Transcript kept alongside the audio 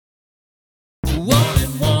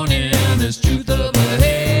Warning, warning, there's truth up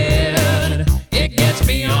ahead. It gets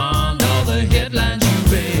beyond all the headlines you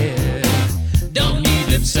read. Don't need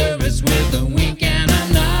lip service with a wink and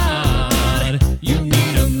a nod. You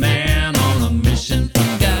need a man on a mission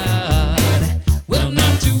from God. Well,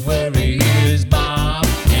 not to worry, here's Bob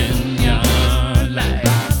in your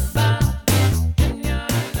life.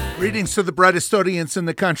 Greetings to the brightest audience in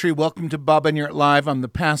the country. Welcome to Bob and Your Live. I'm the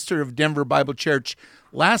pastor of Denver Bible Church.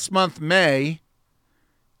 Last month, May,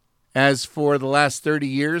 as for the last 30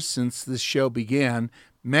 years since this show began,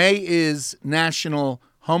 May is National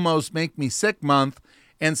Homos Make Me Sick Month.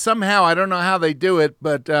 And somehow, I don't know how they do it,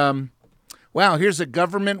 but wow, here's a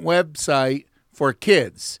government website for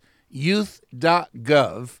kids.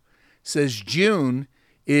 Youth.gov says June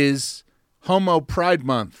is Homo Pride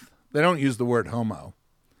Month. They don't use the word homo.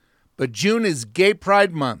 But June is Gay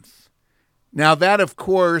Pride Month. Now that, of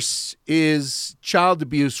course, is child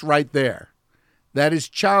abuse right there. That is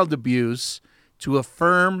child abuse to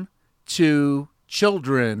affirm to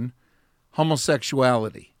children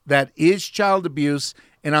homosexuality. That is child abuse.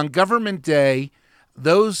 And on Government Day,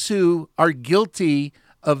 those who are guilty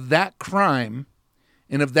of that crime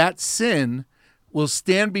and of that sin will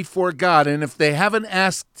stand before God. And if they haven't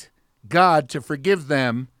asked God to forgive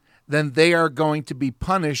them, then they are going to be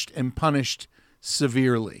punished and punished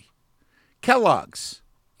severely. Kellogg's,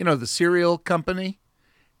 you know, the cereal company,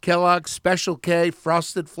 Kellogg's, Special K,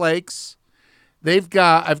 Frosted Flakes. I've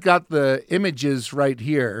got the images right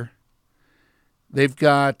here. They've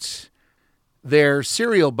got their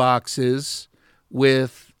cereal boxes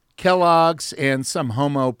with Kellogg's and some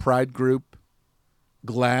homo pride group,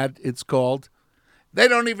 GLAAD it's called. They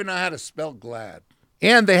don't even know how to spell GLAAD.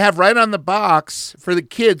 And they have right on the box for the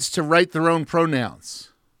kids to write their own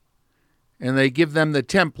pronouns. And they give them the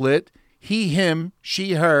template, he, him,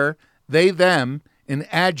 she, her, they, them, and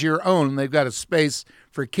add your own. They've got a space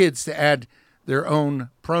for kids to add their own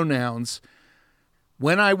pronouns.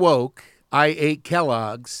 When I woke, I ate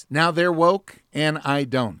Kellogg's. Now they're woke, and I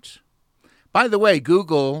don't. By the way,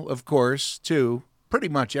 Google, of course, too, pretty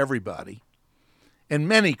much everybody, and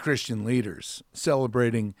many Christian leaders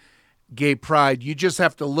celebrating gay pride. You just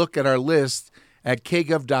have to look at our list at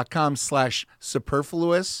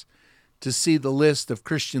kgov.com/superfluous to see the list of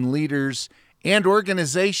Christian leaders and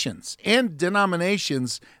organizations and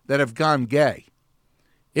denominations that have gone gay.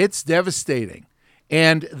 It's devastating.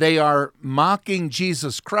 And they are mocking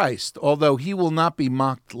Jesus Christ, although he will not be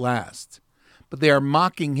mocked last. But they are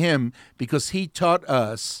mocking him because he taught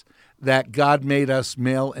us that God made us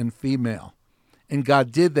male and female. And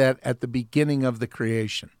God did that at the beginning of the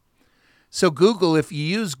creation. So Google, if you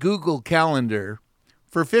use Google Calendar,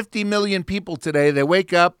 for 50 million people today, they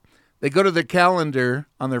wake up, they go to their calendar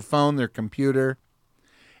on their phone, their computer,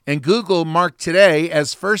 and Google marked today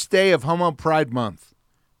as first day of Homo Pride Month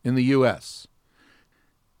in the U.S.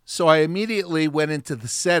 So I immediately went into the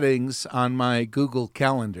settings on my Google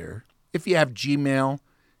Calendar. If you have Gmail,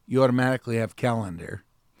 you automatically have Calendar.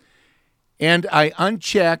 And I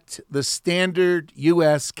unchecked the standard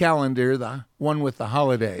U.S. calendar, the one with the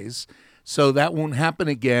holidays, so that won't happen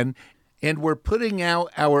again. And we're putting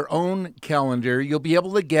out our own calendar. You'll be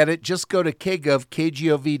able to get it. Just go to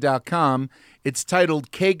kgov.com. It's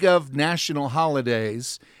titled KGov National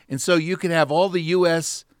Holidays. And so you can have all the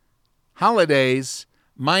U.S. holidays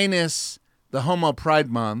minus the Homo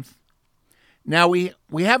Pride Month. Now, we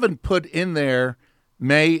haven't put in there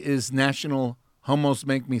May is National Homos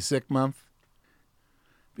Make Me Sick Month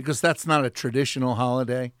because that's not a traditional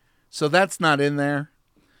holiday. So that's not in there.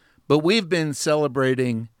 But we've been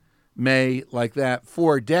celebrating May like that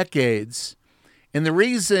for decades. And the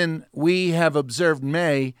reason we have observed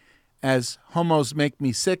May as Homos Make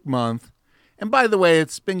Me Sick Month, and by the way,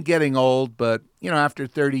 it's been getting old, but, after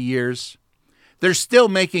 30 years, they're still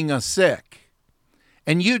making us sick.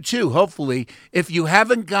 And you too, hopefully, if you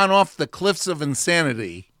haven't gone off the cliffs of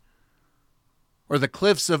insanity or the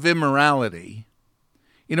cliffs of immorality.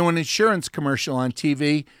 An insurance commercial on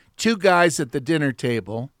TV, two guys at the dinner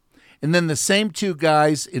table, and then the same two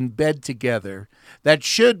guys in bed together. That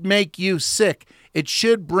should make you sick. It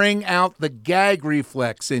should bring out the gag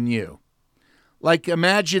reflex in you. Like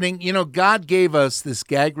imagining, God gave us this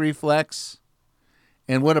gag reflex,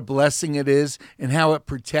 and what a blessing it is, and how it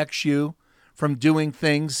protects you from doing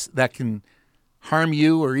things that can harm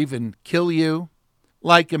you or even kill you.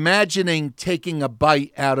 Like imagining taking a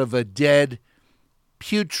bite out of a dead,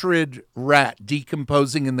 putrid rat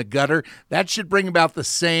decomposing in the gutter. That should bring about the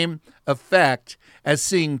same effect as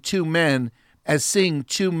seeing two men in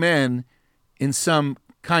some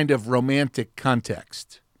kind of romantic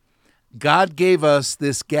context. God gave us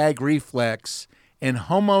this gag reflex, and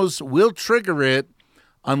homos will trigger it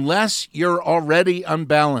unless you're already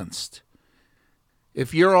unbalanced.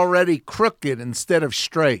 If you're already crooked instead of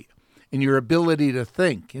straight in your ability to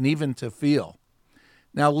think and even to feel.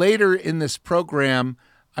 Now, later in this program,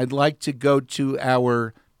 I'd like to go to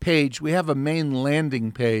our page. We have a main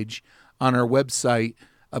landing page on our website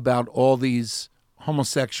about all these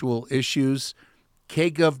homosexual issues,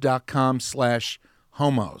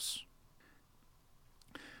 kgov.com/homos.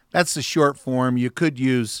 That's the short form. You could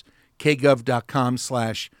use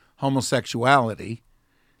kgov.com/homosexuality.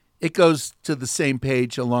 It goes to the same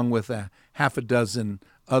page along with a half a dozen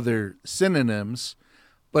other synonyms.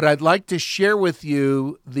 But I'd like to share with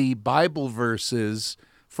you the Bible verses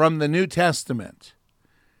from the New Testament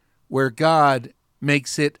where God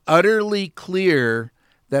makes it utterly clear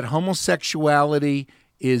that homosexuality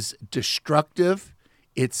is destructive,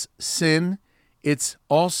 it's sin, it's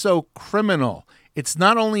also criminal. It's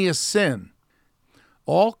not only a sin.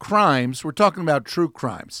 All crimes, we're talking about true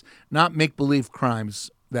crimes, not make-believe crimes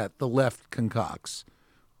that the left concocts,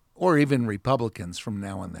 or even Republicans from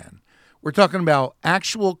now and then. We're talking about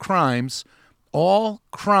actual crimes. All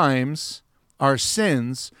crimes are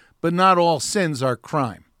sins, but not all sins are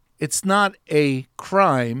crime. It's not a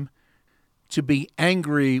crime to be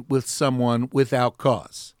angry with someone without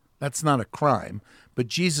cause. That's not a crime, but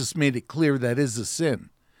Jesus made it clear that is a sin.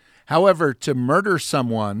 However, to murder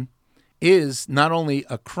someone is not only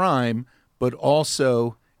a crime, but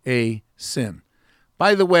also a sin.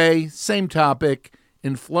 By the way, same topic,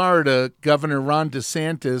 in Florida, Governor Ron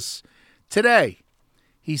DeSantis, today,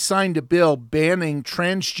 he signed a bill banning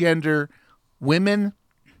transgender women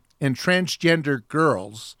and transgender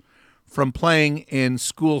girls from playing in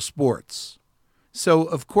school sports. So,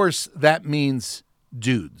 of course, that means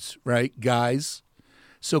dudes, right? Guys.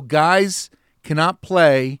 So guys cannot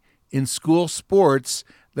play in school sports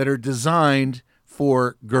that are designed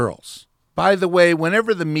for girls. By the way,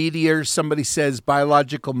 whenever the media or somebody says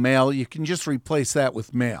biological male, you can just replace that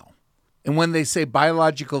with male. And when they say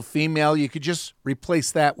biological female, you could just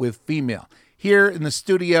replace that with female. Here in the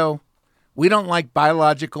studio, we don't like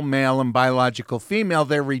biological male and biological female.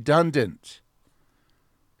 They're redundant.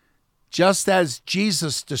 Just as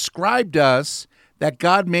Jesus described us, that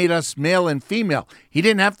God made us male and female. He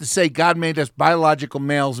didn't have to say God made us biological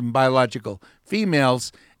males and biological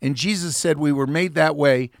females. And Jesus said we were made that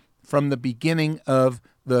way from the beginning of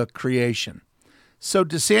the creation. So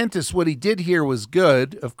DeSantis, what he did here was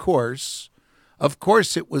good, of course. Of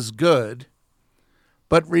course it was good.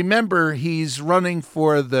 But remember, he's running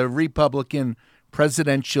for the Republican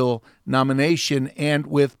presidential nomination. And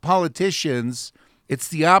with politicians, it's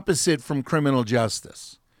the opposite from criminal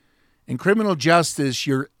justice. In criminal justice,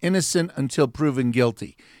 you're innocent until proven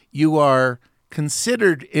guilty. You are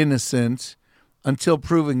considered innocent until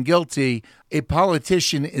proven guilty. A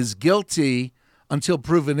politician is guilty until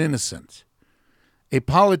proven innocent. A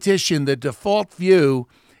politician, the default view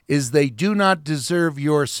is they do not deserve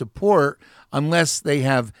your support unless they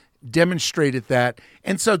have demonstrated that.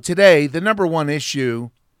 And so today, the number one issue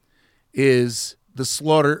is the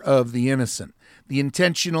slaughter of the innocent, the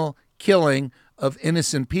intentional killing of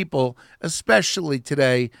innocent people, especially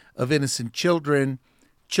today of innocent children,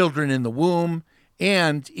 children in the womb,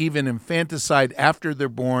 and even infanticide after they're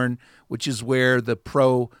born, which is where the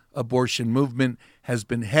pro-abortion movement has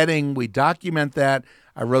been heading. We document that.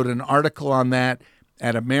 I wrote an article on that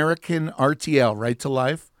at American RTL, Right to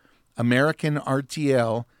Life,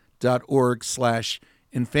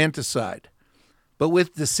 americanrtl.org/infanticide. But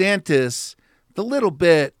with DeSantis, the little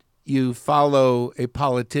bit you follow a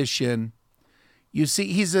politician, you see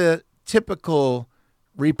he's a typical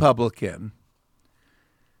Republican.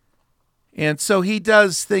 And so he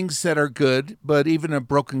does things that are good, but even a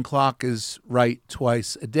broken clock is right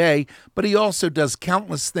twice a day. But he also does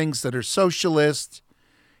countless things that are socialist,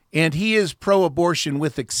 and he is pro-abortion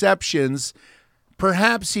with exceptions.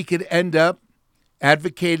 Perhaps he could end up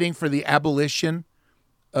advocating for the abolition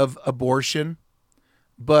of abortion,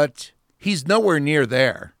 but he's nowhere near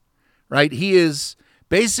there, right? He is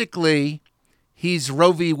basically, he's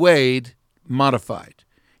Roe v. Wade modified.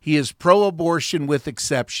 He is pro-abortion with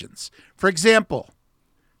exceptions. For example,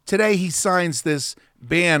 today he signs this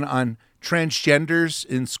ban on transgenders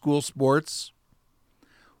in school sports.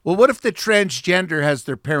 Well, what if the transgender has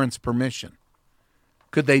their parents' permission?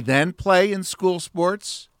 Could they then play in school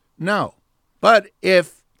sports? No. But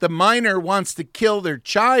if the minor wants to kill their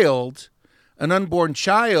child, an unborn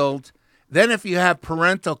child, then if you have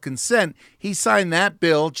parental consent, he signed that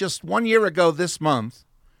bill just 1 year ago this month,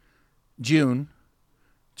 June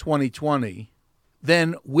 2020,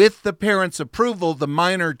 then with the parent's approval, the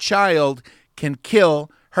minor child can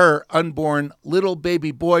kill her unborn little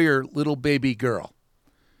baby boy or little baby girl.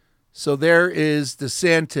 So there is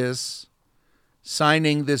DeSantis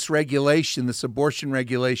signing this regulation, this abortion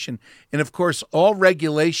regulation. And of course, all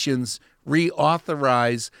regulations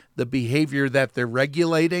reauthorize the behavior that they're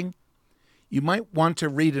regulating. You might want to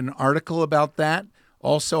read an article about that.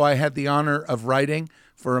 Also, I had the honor of writing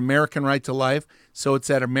for American Right to Life. So it's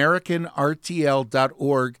at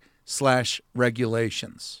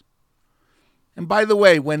americanrtl.org/regulations. And by the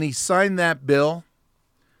way, when he signed that bill,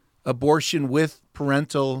 abortion with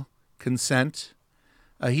parental consent,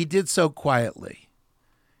 he did so quietly.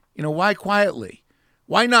 You know, why quietly?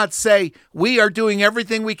 Why not say, we are doing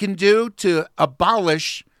everything we can do to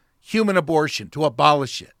abolish human abortion, to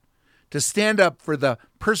abolish it, to stand up for the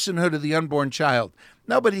personhood of the unborn child?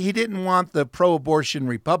 No, but he didn't want the pro-abortion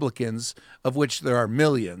Republicans, of which there are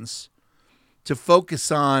millions, to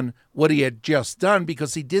focus on what he had just done,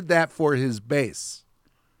 because he did that for his base.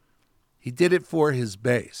 He did it for his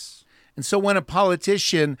base. And so when a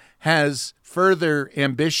politician has further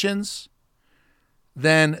ambitions,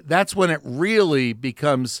 then that's when it really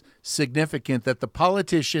becomes significant that the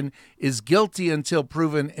politician is guilty until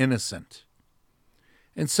proven innocent.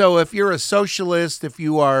 And so if you're a socialist, if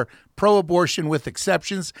you are pro-abortion with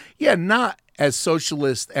exceptions, not as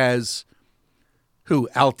socialist as who?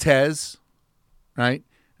 Altez, right?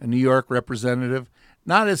 A New York representative.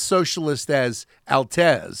 Not as socialist as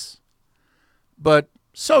Altez, but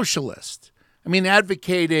socialist. I mean,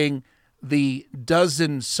 advocating the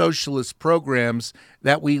dozen socialist programs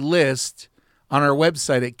that we list on our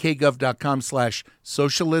website at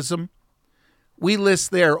kgov.com/socialism. We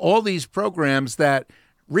list there all these programs that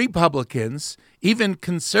Republicans, even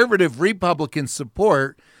conservative Republicans,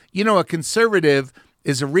 support. You know, a conservative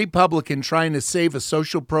is a Republican trying to save a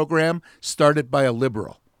social program started by a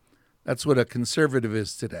liberal. That's what a conservative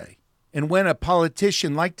is today. And when a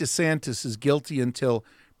politician like DeSantis is guilty until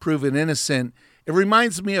proven innocent, it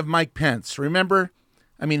reminds me of Mike Pence. Remember?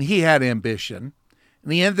 I mean, he had ambition,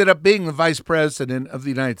 and he ended up being the vice president of the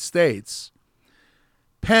United States.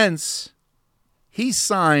 Pence, he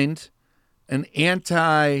signed an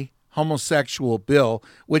anti-homosexual bill,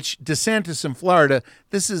 which DeSantis in Florida,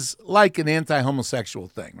 this is like an anti-homosexual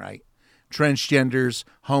thing, right? Transgenders,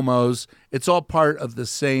 homos, it's all part of the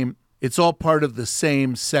same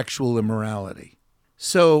sexual immorality.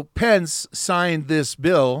 So Pence signed this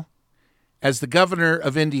bill as the governor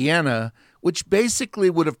of Indiana, which basically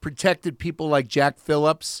would have protected people like Jack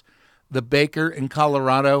Phillips, the baker in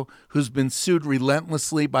Colorado, who's been sued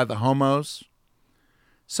relentlessly by the homos.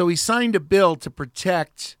 So he signed a bill to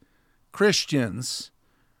protect Christians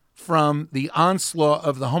from the onslaught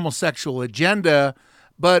of the homosexual agenda,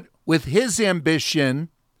 but with his ambition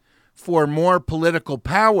for more political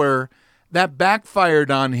power, that backfired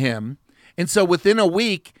on him. And so within a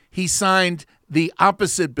week, he signed the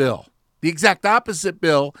opposite bill, the exact opposite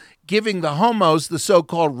bill, giving the homos the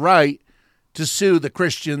so-called right to sue the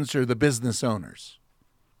Christians or the business owners.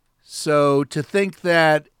 So to think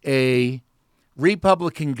that a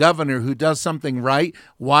Republican governor who does something right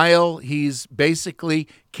while he's basically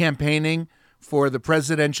campaigning for the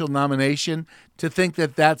presidential nomination, to think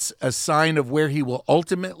that that's a sign of where he will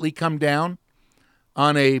ultimately come down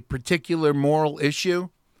on a particular moral issue.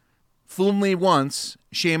 Fool me once,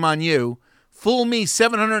 shame on you. Fool me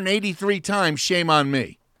 783 times, shame on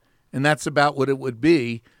me. And that's about what it would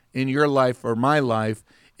be in your life or my life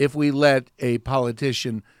if we let a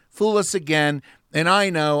politician fool us again. And I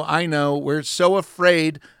know, we're so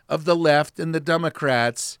afraid of the left and the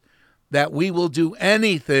Democrats that we will do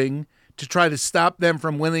anything to try to stop them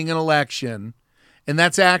from winning an election. And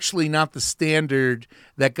that's actually not the standard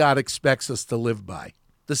that God expects us to live by.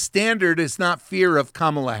 The standard is not fear of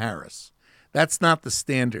Kamala Harris. That's not the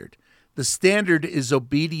standard. The standard is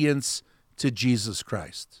obedience to Jesus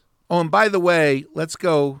Christ. Oh, and by the way, let's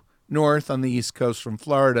go north on the East Coast from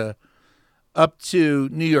Florida up to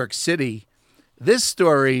New York City. This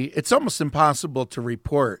story, it's almost impossible to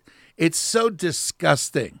report. It's so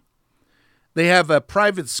disgusting. They have a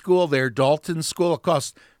private school there, Dalton School. It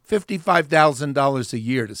costs $55,000 a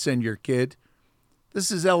year to send your kid.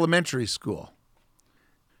 This is elementary school.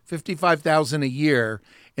 $55,000 a year.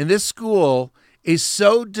 And this school is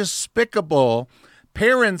so despicable.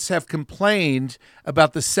 Parents have complained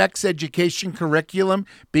about the sex education curriculum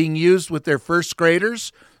being used with their first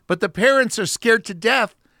graders, but the parents are scared to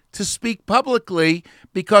death to speak publicly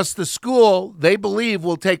because the school, they believe,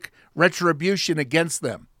 will take retribution against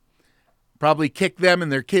them. Probably kick them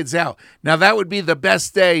and their kids out. Now, that would be the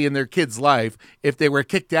best day in their kid's life if they were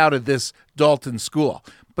kicked out of this Dalton school.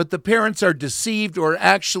 But the parents are deceived, or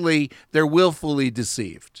actually they're willfully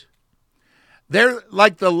deceived. They're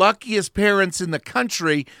like the luckiest parents in the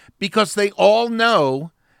country because they all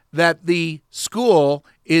know that the school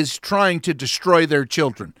is trying to destroy their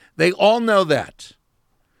children. They all know that.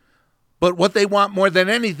 But what they want more than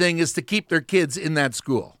anything is to keep their kids in that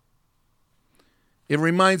school. It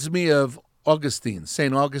reminds me of Augustine,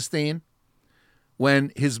 St. Augustine,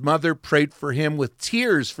 when his mother prayed for him with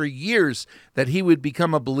tears for years that he would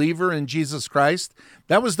become a believer in Jesus Christ.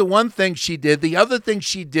 That was the one thing she did. The other thing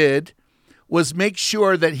she did was make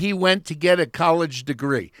sure that he went to get a college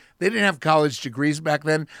degree. They didn't have college degrees back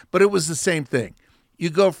then, but it was the same thing. You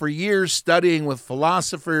go for years studying with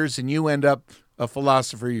philosophers, and you end up a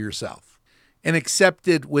philosopher yourself and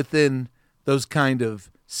accepted within those kind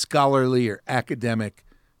of scholarly or academic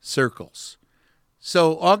circles.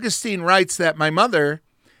 So Augustine writes that my mother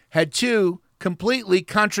had two completely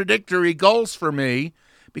contradictory goals for me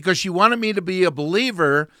because she wanted me to be a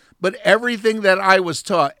believer, but everything that I was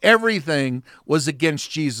taught, everything was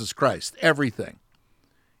against Jesus Christ, everything.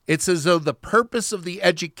 It's as though the purpose of the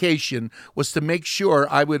education was to make sure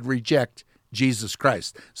I would reject Jesus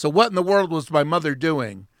Christ. So what in the world was my mother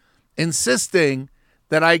doing? Insisting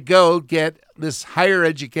that I go get this higher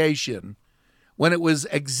education when it was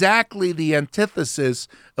exactly the antithesis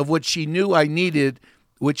of what she knew I needed,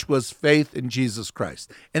 which was faith in Jesus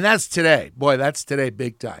Christ. And that's today. Boy, that's today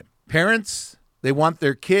big time. Parents, they want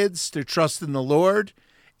their kids to trust in the Lord,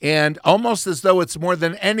 and almost as though it's more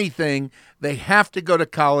than anything, they have to go to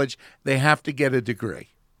college, they have to get a degree.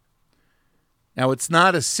 Now, it's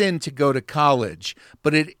not a sin to go to college,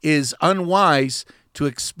 but it is unwise to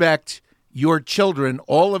expect your children,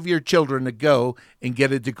 all of your children, to go and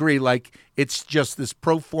get a degree like it's just this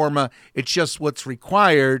pro forma, it's just what's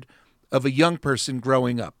required of a young person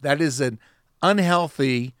growing up. That is an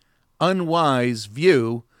unhealthy, unwise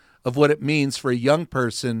view of what it means for a young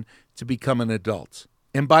person to become an adult.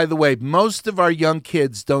 And by the way, most of our young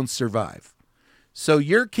kids don't survive. So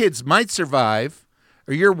your kids might survive,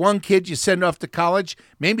 or your one kid you send off to college,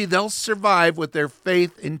 maybe they'll survive with their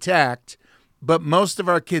faith intact, but most of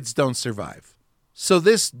our kids don't survive. So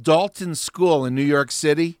this Dalton School in New York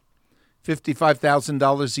City,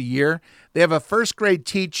 $55,000 a year, they have a first grade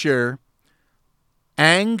teacher,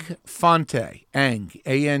 Ang Fonte, Ang,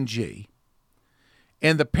 A-N-G,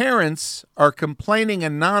 and the parents are complaining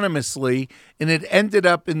anonymously, and it ended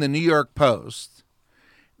up in the New York Post.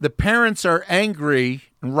 The parents are angry,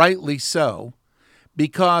 and rightly so,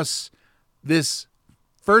 because this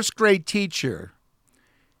first grade teacher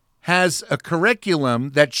has a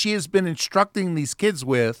curriculum that she has been instructing these kids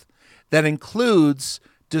with that includes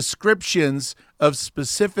descriptions of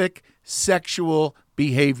specific sexual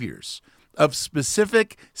behaviors, of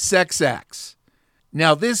specific sex acts.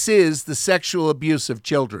 Now, this is the sexual abuse of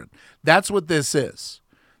children. That's what this is.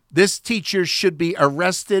 This teacher should be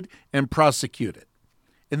arrested and prosecuted,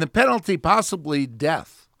 and the penalty possibly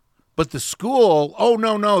death. But the school, oh,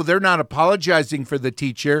 no, they're not apologizing for the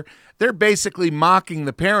teacher. They're basically mocking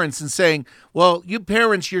the parents and saying, well, you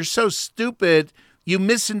parents, you're so stupid. You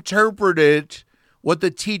misinterpreted what the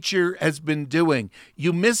teacher has been doing.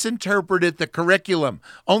 You misinterpreted the curriculum.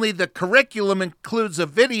 Only the curriculum includes a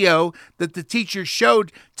video that the teacher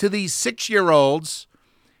showed to these 6-year-olds,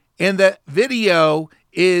 and the video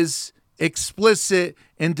is explicit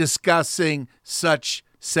in discussing such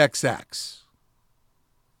sex acts.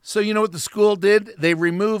 So you know what the school did? They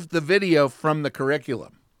removed the video from the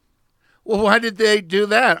curriculum. Well, why did they do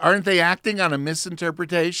that? Aren't they acting on a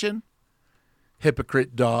misinterpretation?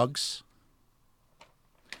 Hypocrite dogs.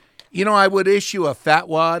 You know, I would issue a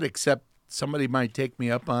fatwa, except somebody might take me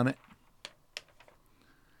up on it.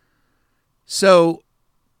 So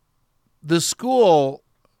the school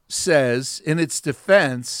says in its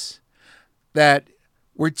defense that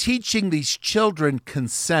we're teaching these children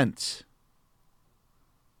consent.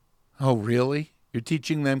 Oh, really? You're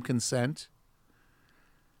teaching them consent?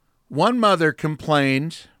 One mother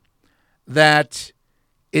complained that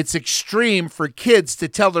it's extreme for kids to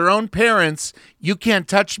tell their own parents, you can't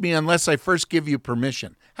touch me unless I first give you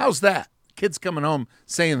permission. How's that? Kids coming home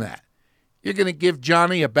saying that. You're going to give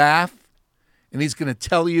Johnny a bath and he's going to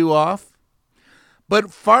tell you off?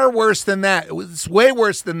 But far worse than that, it's way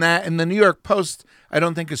worse than that, and the New York Post, I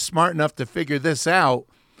don't think, is smart enough to figure this out,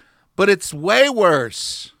 but it's way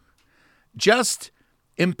worse. Just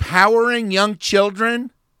empowering young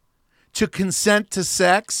children to consent to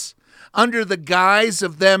sex under the guise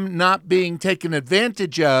of them not being taken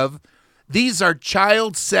advantage of. These are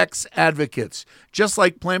child sex advocates, just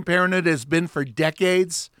like Planned Parenthood has been for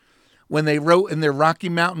decades. When they wrote in their Rocky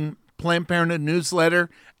Mountain Planned Parenthood newsletter,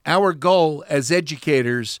 our goal as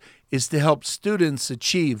educators is to help students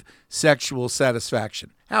achieve sexual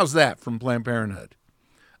satisfaction. How's that from Planned Parenthood?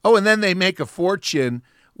 Oh, and then they make a fortune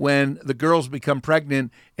when the girls become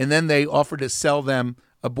pregnant, and then they offer to sell them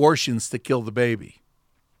abortions to kill the baby.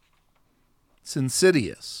 It's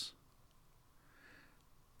insidious.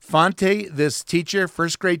 Fonte, this teacher,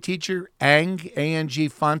 first grade teacher, A-N-G,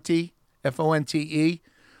 Fonte, F-O-N-T-E,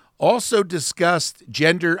 also discussed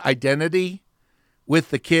gender identity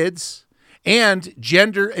with the kids and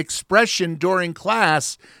gender expression during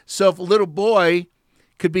class. So if a little boy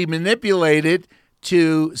could be manipulated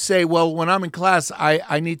to say, well, when I'm in class,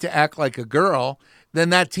 I need to act like a girl,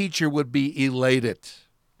 then that teacher would be elated.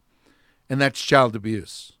 And that's child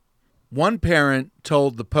abuse. One parent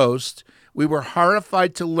told the Post, "We were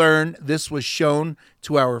horrified to learn this was shown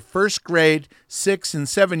to our first grade 6 and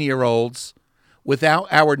 7-year-olds without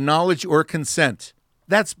our knowledge or consent."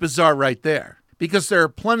 That's bizarre right there, because there are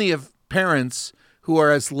plenty of parents who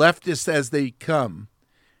are as leftist as they come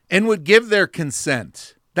and would give their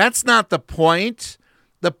consent. That's not the point.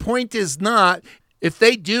 The point is not if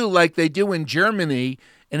they do like they do in Germany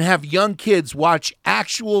and have young kids watch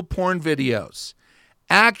actual porn videos,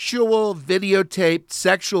 actual videotaped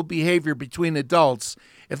sexual behavior between adults.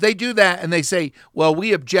 If they do that and they say, well,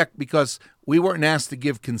 we object because we weren't asked to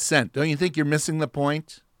give consent, don't you think you're missing the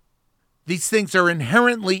point? These things are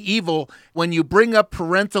inherently evil. When you bring up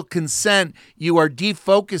parental consent, you are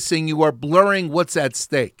defocusing, you are blurring what's at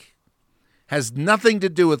stake. Has nothing to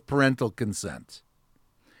do with parental consent.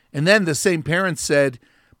 And then the same parent said,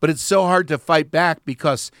 but it's so hard to fight back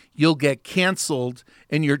because you'll get canceled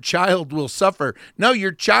and your child will suffer. No,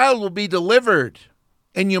 your child will be delivered.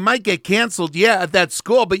 And you might get canceled, at that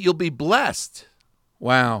school, but you'll be blessed.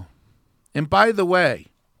 Wow. And by the way,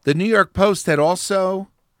 the New York Post had also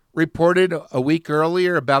reported a week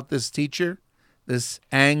earlier about this teacher, this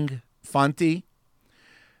Ang Fonte,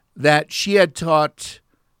 that she had taught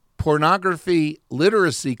pornography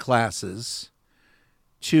literacy classes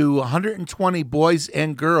to 120 boys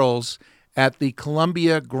and girls at the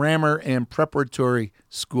Columbia Grammar and Preparatory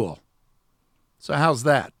School. So how's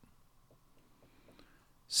that?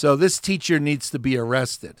 So this teacher needs to be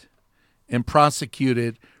arrested and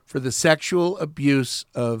prosecuted for the sexual abuse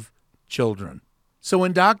of children. So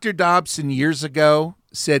when Dr. Dobson years ago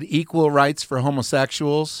said equal rights for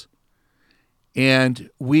homosexuals,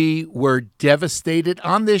 and we were devastated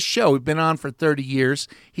on this show. We've been on for 30 years.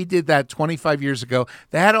 He did that 25 years ago.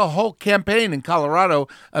 They had a whole campaign in Colorado,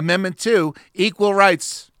 Amendment 2, equal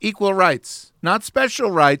rights, not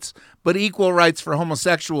special rights, but equal rights for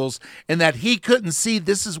homosexuals, and that he couldn't see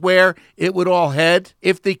this is where it would all head.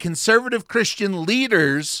 If the conservative Christian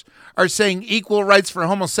leaders are saying equal rights for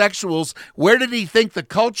homosexuals, where did he think the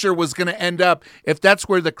culture was going to end up if that's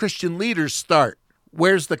where the Christian leaders start?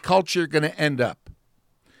 Where's the culture going to end up?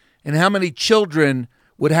 And how many children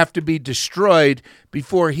would have to be destroyed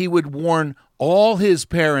before he would warn all his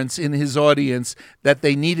parents in his audience that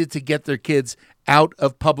they needed to get their kids out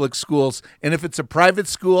of public schools? And if it's a private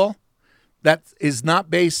school that is not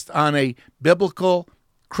based on a biblical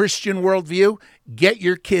Christian worldview, get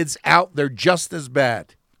your kids out. They're just as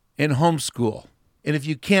bad. And homeschool. And if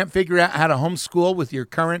you can't figure out how to homeschool with your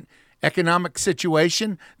current economic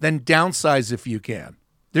situation, then downsize if you can.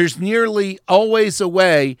 There's nearly always a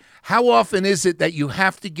way. How often is it that you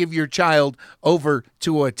have to give your child over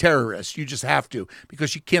to a terrorist? You just have to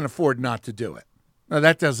because you can't afford not to do it. Now,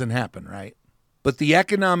 that doesn't happen, right? But the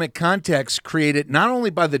economic context created not only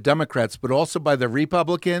by the Democrats, but also by the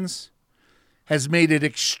Republicans, has made it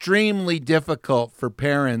extremely difficult for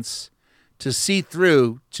parents to see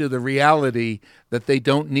through to the reality that they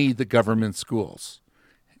don't need the government schools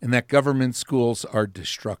and that government schools are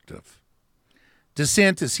destructive.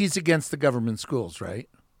 DeSantis, he's against the government schools, right?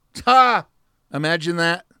 Ha! Imagine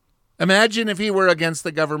that. Imagine if he were against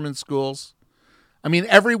the government schools. I mean,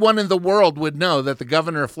 everyone in the world would know that the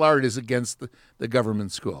governor of Florida is against the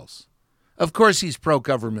government schools. Of course he's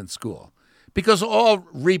pro-government school because all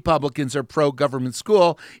Republicans are pro-government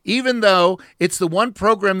school, even though it's the one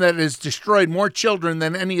program that has destroyed more children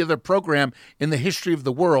than any other program in the history of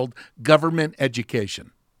the world, government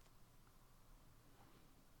education.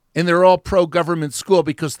 And they're all pro-government school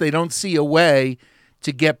because they don't see a way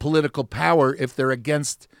to get political power if they're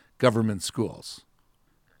against government schools.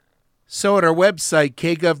 So at our website,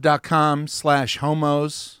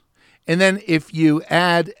 kgov.com/homos, and then if you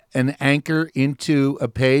add an anchor into a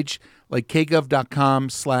page like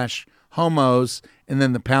kgov.com/homos and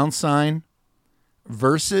then the #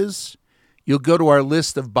 verses, you'll go to our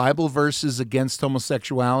list of Bible verses against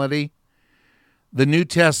homosexuality. The New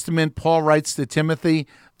Testament, Paul writes to Timothy,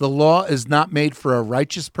 the law is not made for a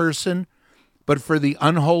righteous person, but for the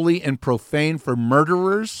unholy and profane, for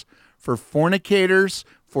murderers, for fornicators,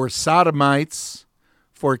 for sodomites,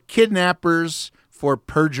 for kidnappers, for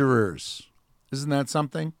perjurers. Isn't that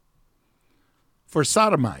something? For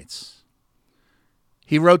sodomites.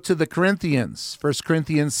 He wrote to the Corinthians, 1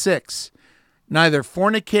 Corinthians 6, neither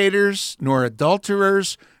fornicators, nor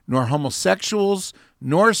adulterers, nor homosexuals,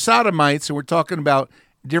 nor sodomites, and we're talking about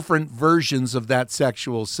different versions of that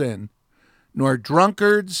sexual sin, nor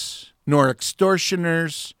drunkards, nor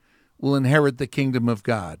extortioners will inherit the kingdom of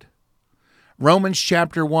God. Romans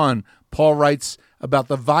chapter 1, Paul writes about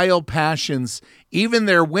the vile passions. Even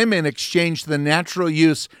their women exchanged the natural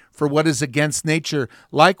use for what is against nature.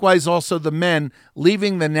 Likewise also the men,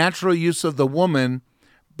 leaving the natural use of the woman,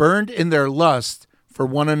 burned in their lust for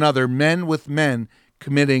one another, men with men,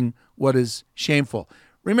 committing what is shameful.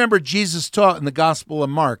 Remember, Jesus taught in the Gospel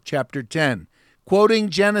of Mark, chapter 10, quoting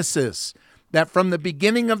Genesis, that from the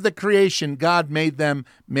beginning of the creation, God made them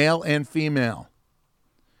male and female.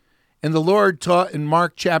 And the Lord taught in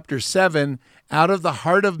Mark chapter 7, out of the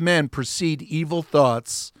heart of men proceed evil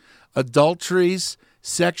thoughts, adulteries,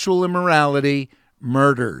 sexual immorality,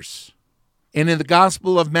 murders. And in the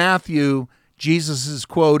Gospel of Matthew, Jesus is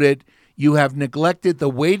quoted, you have neglected the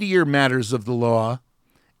weightier matters of the law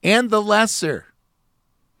and the lesser.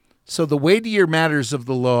 So the weightier matters of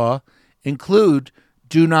the law include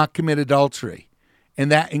do not commit adultery. And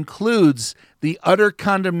that includes the utter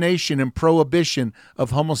condemnation and prohibition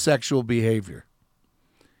of homosexual behavior.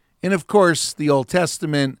 And of course, the Old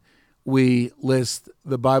Testament, we list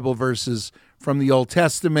the Bible verses from the Old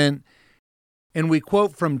Testament, and we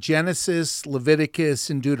quote from Genesis, Leviticus,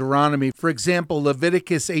 and Deuteronomy. For example,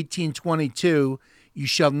 Leviticus 18:22, you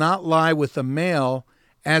shall not lie with a male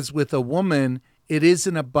as with a woman, it is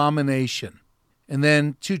an abomination. And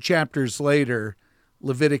then 2 chapters later,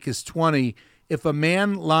 Leviticus 20, if a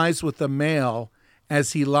man lies with a male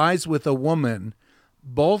as he lies with a woman,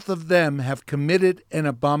 both of them have committed an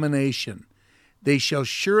abomination. They shall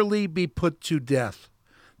surely be put to death.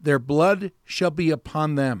 Their blood shall be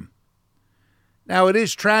upon them. Now, it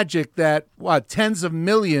is tragic that, tens of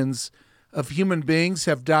millions of human beings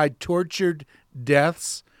have died tortured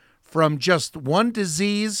deaths from just one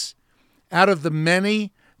disease out of the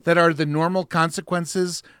many that are the normal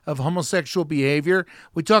consequences of homosexual behavior.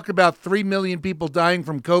 We talk about 3 million people dying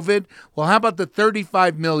from COVID. Well, how about the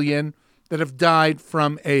 35 million that have died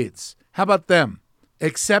from AIDS? How about them?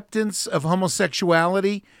 Acceptance of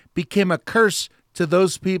homosexuality became a curse to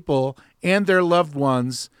those people and their loved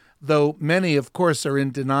ones, though many, of course, are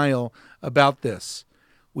in denial about this.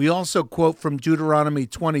 We also quote from Deuteronomy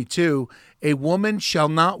 22, a woman shall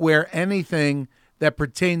not wear anything that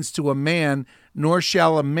pertains to a man, nor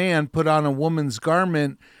shall a man put on a woman's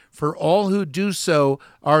garment, for all who do so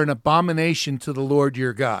are an abomination to the Lord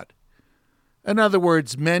your God. In other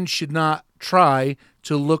words, men should not try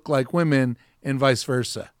to look like women and vice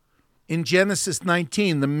versa. In Genesis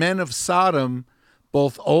 19, the men of Sodom,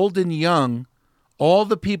 both old and young, all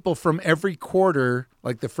the people from every quarter,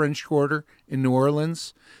 like the French Quarter in New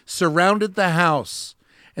Orleans, surrounded the house.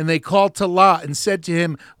 And they called to Lot and said to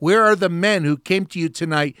him, where are the men who came to you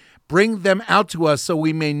tonight? Bring them out to us so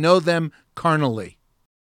we may know them carnally.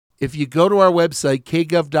 If you go to our website,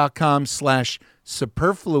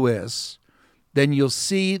 kgov.com/superfluous, then you'll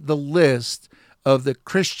see the list of the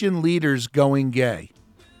Christian leaders going gay.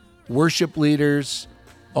 Worship leaders,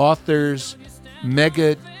 authors,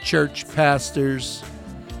 mega church pastors.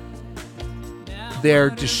 They're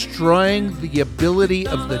destroying the ability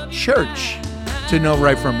of the church to know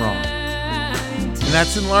right from wrong. And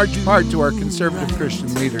that's in large part to our conservative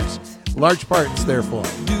Christian leaders. Large part it's their fault.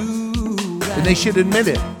 And they should admit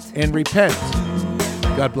it and repent.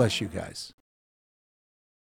 God bless you guys.